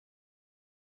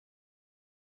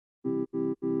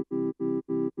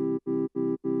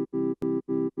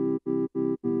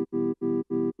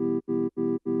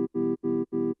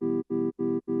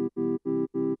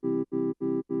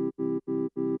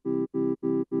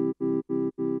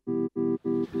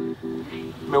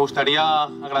Me gustaría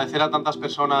agradecer a tantas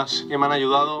personas que me han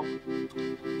ayudado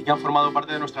y que han formado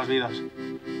parte de nuestras vidas,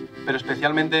 pero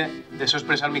especialmente deseo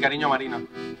expresar mi cariño a Marina,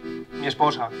 mi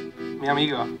esposa, mi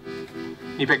amiga,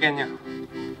 mi pequeña.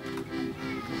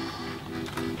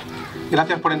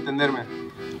 Gracias por entenderme,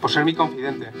 por ser mi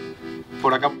confidente,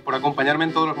 por acompañarme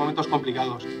en todos los momentos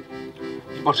complicados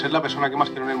y por ser la persona que más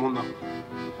quiero en el mundo.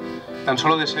 Tan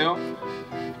solo deseo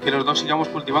que los dos sigamos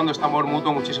cultivando este amor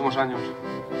mutuo muchísimos años.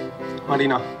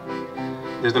 Marina,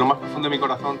 desde lo más profundo de mi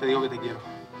corazón te digo que te quiero.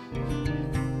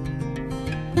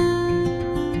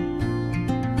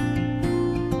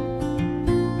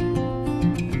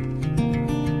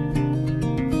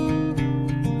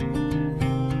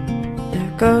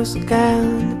 There goes the guy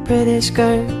in the pretty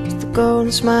skirt with the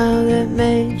golden smile that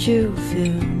made you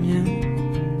feel new.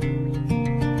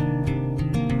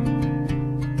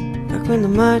 Like when the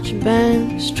marching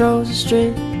band strolls the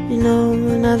street, you know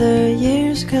another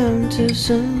year's come too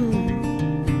soon.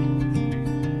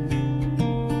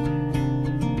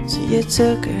 So you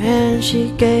took her hand,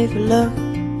 she gave a look,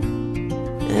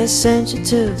 and it sent you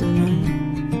to the moon.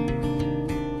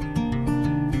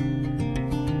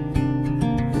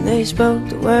 And they spoke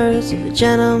the words of a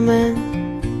gentleman.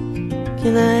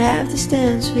 Can I have this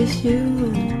dance with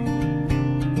you?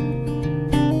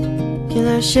 Can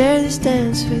I share this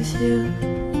dance with you?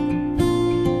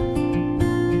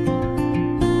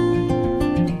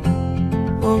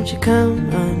 Won't you come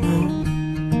on home?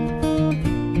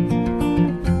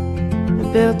 I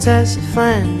built us a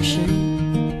flying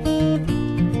machine,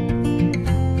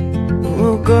 and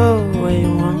we'll go where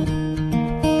you want,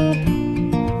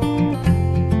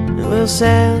 and we'll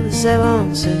sail the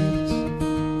 7 seas.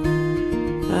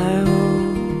 I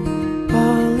hope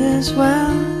all is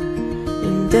well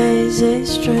in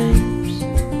Daisy's dreams.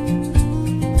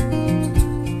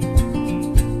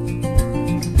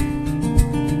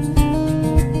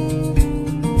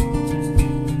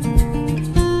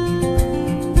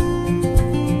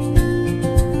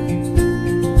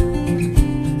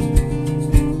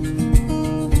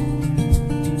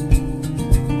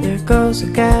 Goes the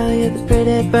gal, you're the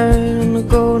pretty bird on the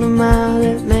golden mile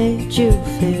that made you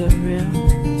feel real.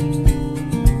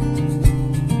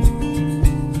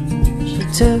 She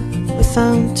took me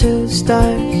thumb to the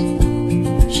stars,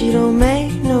 she don't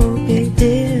make no big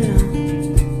deal.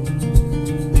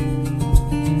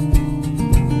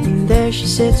 And there she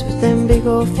sits with them big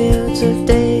old fields of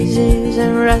daisies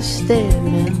and rusted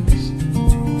mills.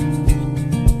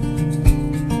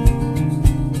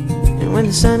 When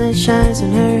the sun shines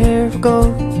on her hair of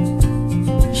gold,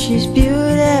 she's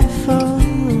beautiful.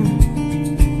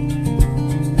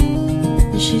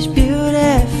 She's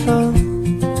beautiful.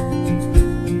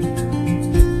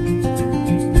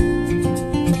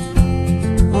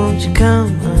 Won't you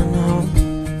come on home?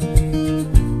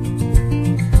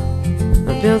 I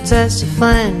built us a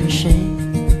flying machine,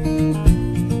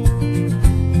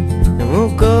 and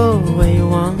we'll go where you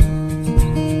want.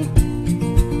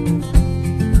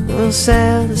 We'll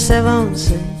sail the 7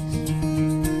 seas.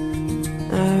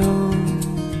 I hope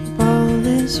all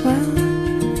is well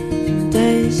in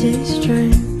Daisy's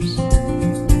dreams.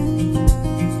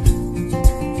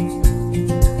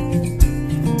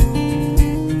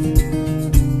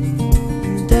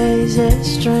 In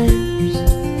Daisy's dreams.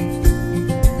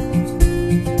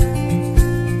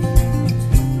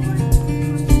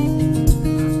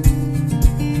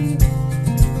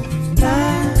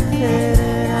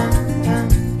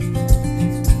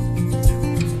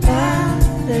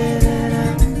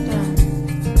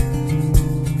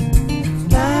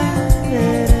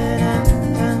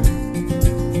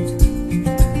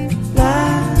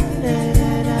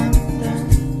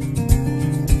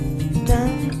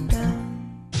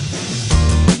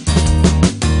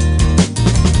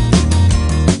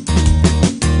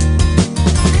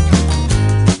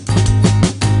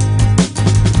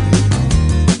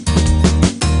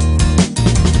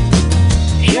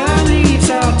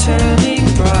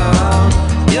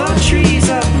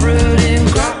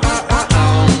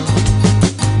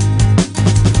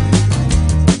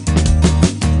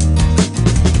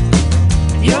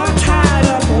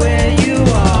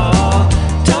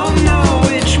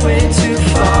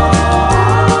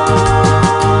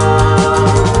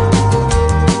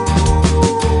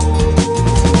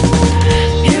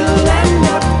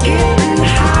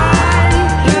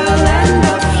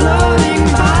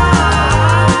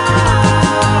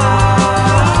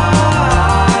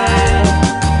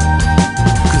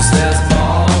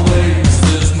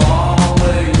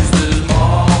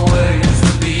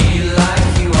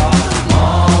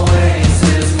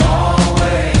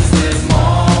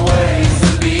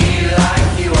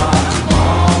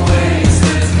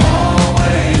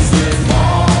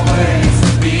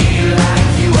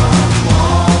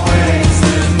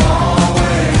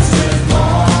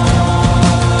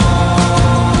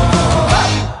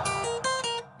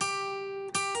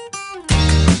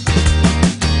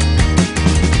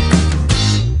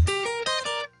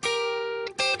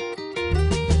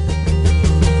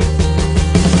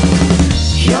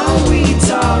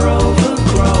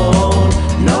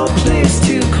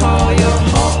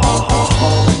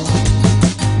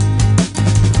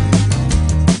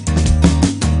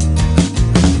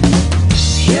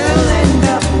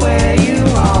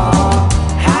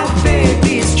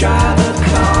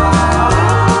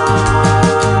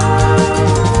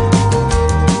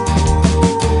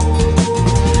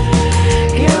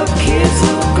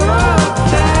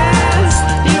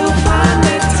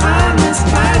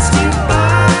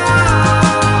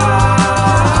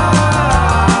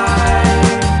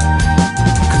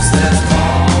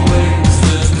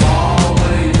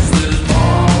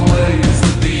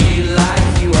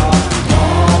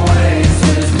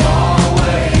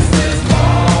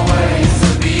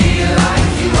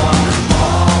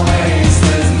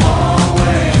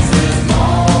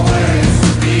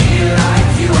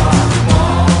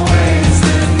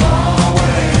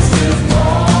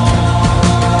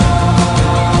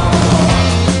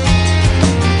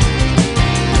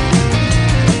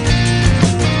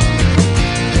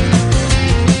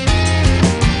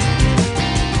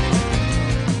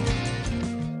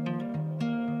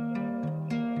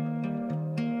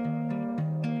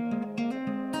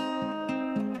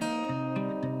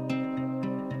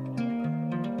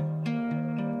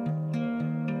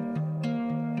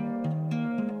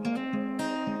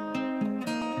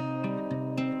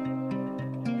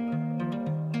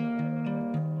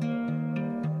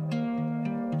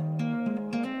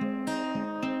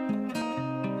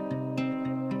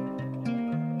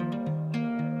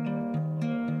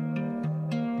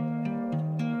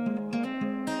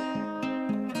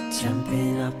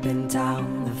 jumping up and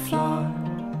down the floor.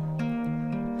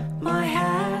 My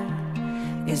hair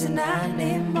is an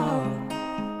animal,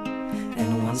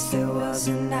 and once there was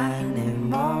an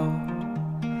animal.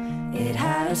 It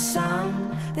had a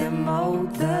son that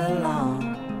mowed the lawn.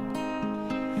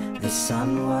 The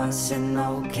son was an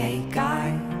okay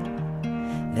guy.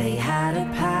 They had a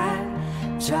pet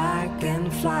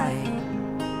dragonfly.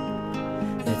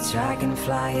 The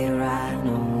dragonfly ran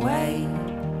away,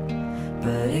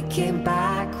 but it came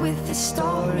back with a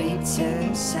story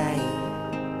to say.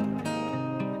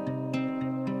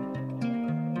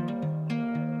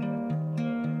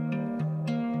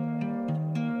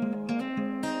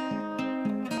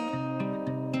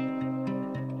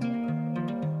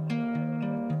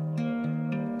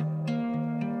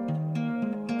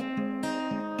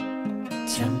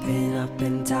 Jumping up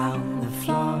and down the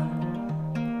floor.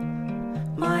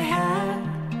 My hair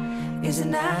is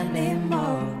an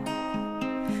animal,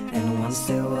 and once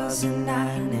there was an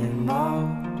animal.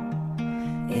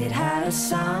 It had a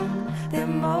son that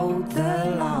mowed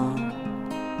the lawn.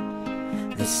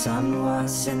 The son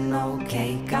was an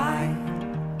okay guy.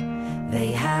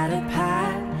 They had a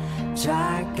pet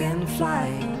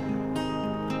dragonfly.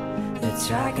 The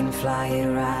dragonfly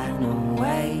ran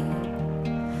away,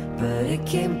 but it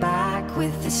came back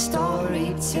with a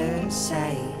story to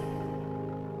say.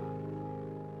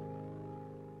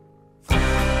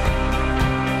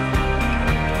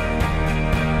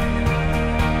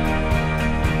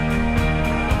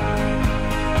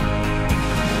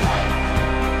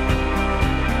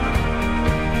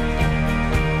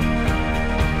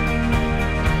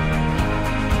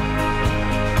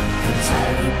 The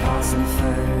tiny paws and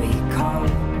furry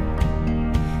coat,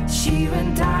 she ran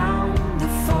down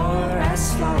the forest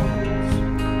slopes,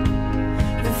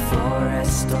 the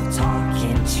forest of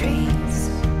talking trees.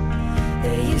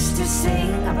 They used to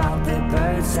sing about the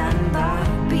birds and the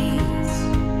bees.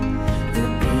 The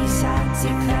bees had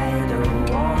declared a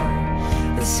war.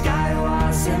 The sky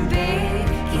wasn't big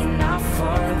enough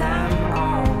for them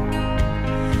all.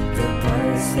 The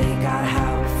birds, they got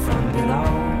help from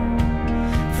below,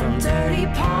 from dirty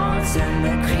ponds and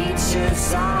the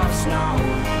creatures of snow.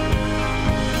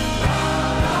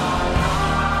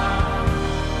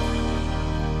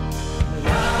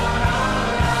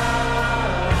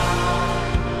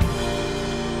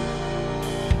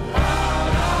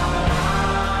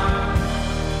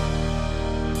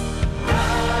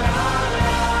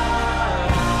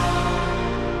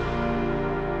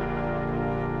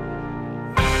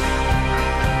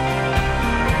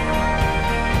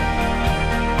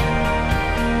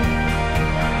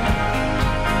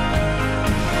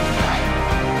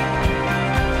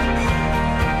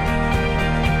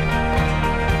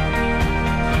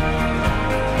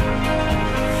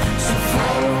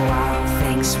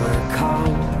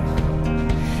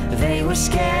 They were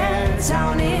scared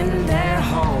down in their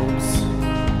homes.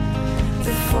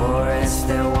 The forest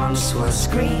that once was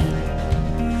green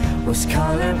was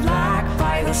colored black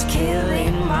by those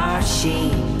killing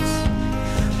machines.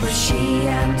 But she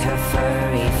and her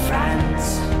furry friends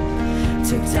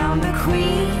took down the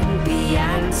queen bee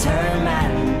and her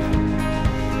men.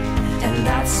 And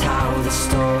that's how the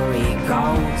story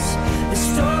goes, the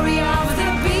story of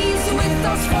the bees with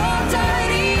those four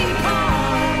dirty paws.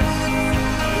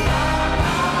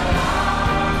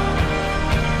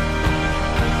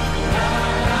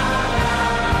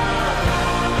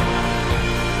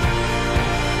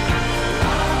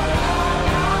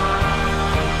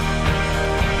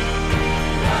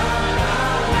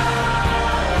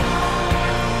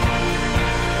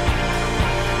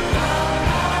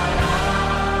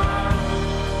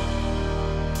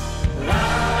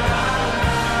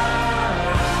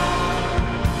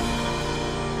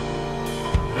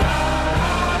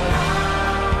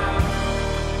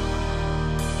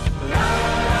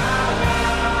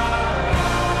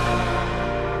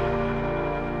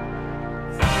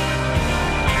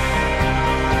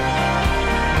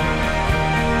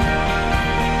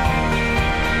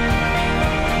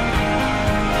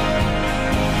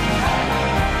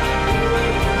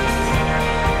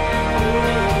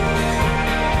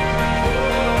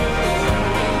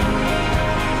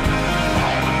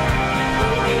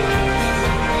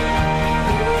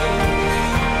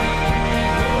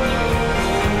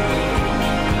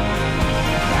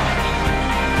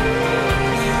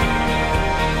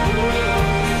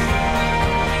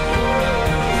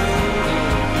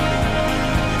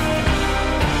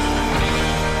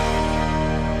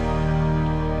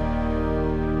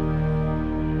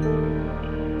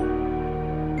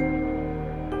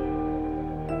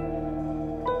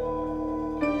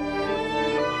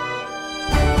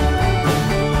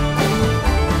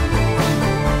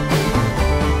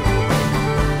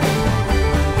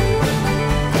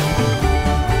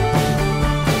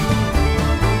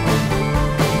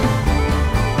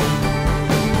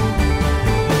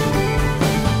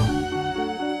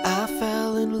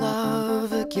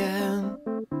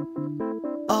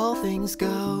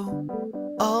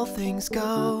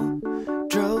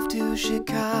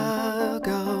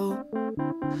 Chicago.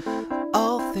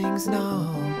 All things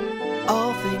know,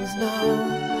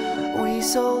 we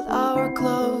sold our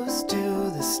clothes to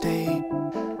the state.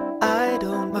 I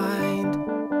don't mind,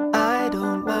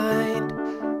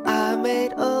 I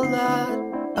made a lot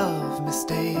of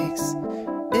mistakes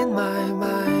in my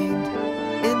mind,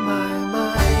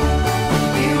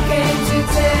 You came to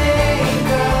take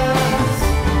us.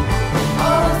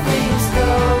 All things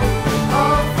go,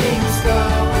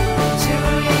 to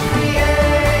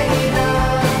recreate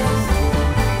us.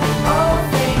 All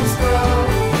things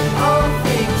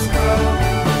go,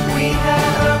 we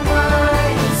had a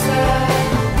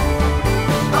mindset.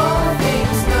 All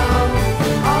things know,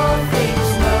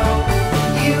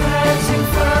 you had to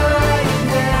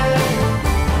find it.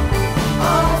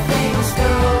 All things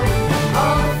go,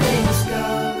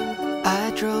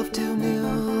 I drove to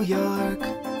New York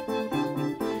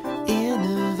in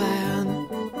a van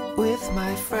with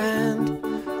my friend.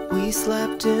 We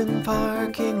slept in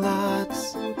parking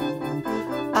lots.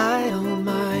 I don't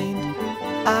mind,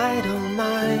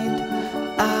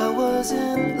 I was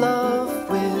in love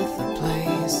with the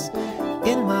place.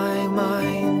 In my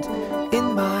mind,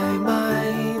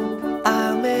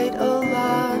 I made a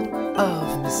lot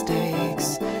of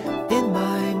mistakes. In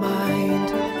my mind,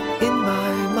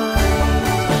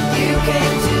 You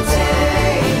came to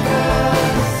take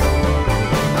us.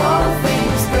 All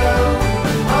things go,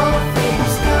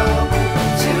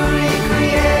 to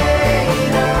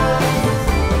recreate us.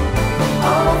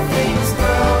 All things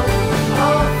go,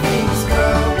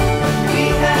 we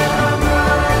had our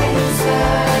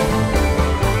mindset.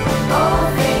 All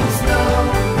things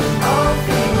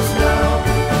know,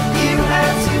 you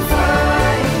had to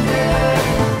find it.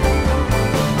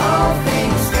 All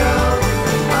things go,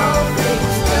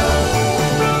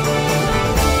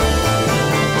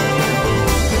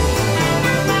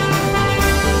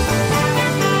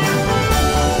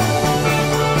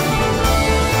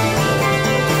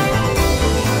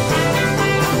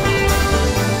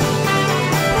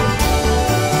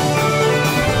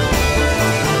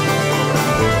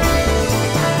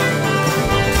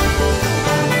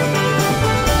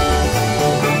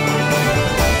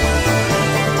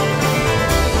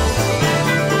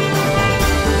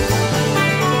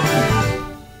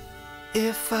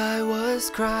 If I was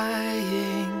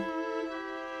crying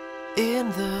in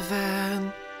the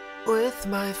van with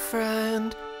my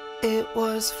friend, it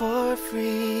was for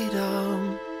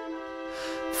freedom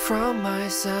from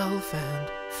myself and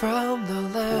from the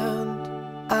land.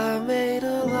 I made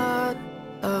a lot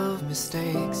of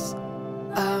mistakes.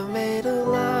 I made a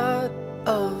lot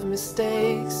of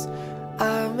mistakes.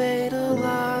 I made a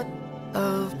lot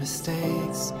of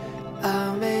mistakes.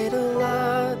 I made a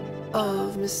lot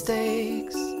of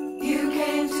mistakes. You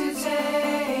came to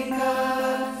take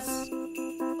us.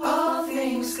 All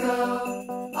things go,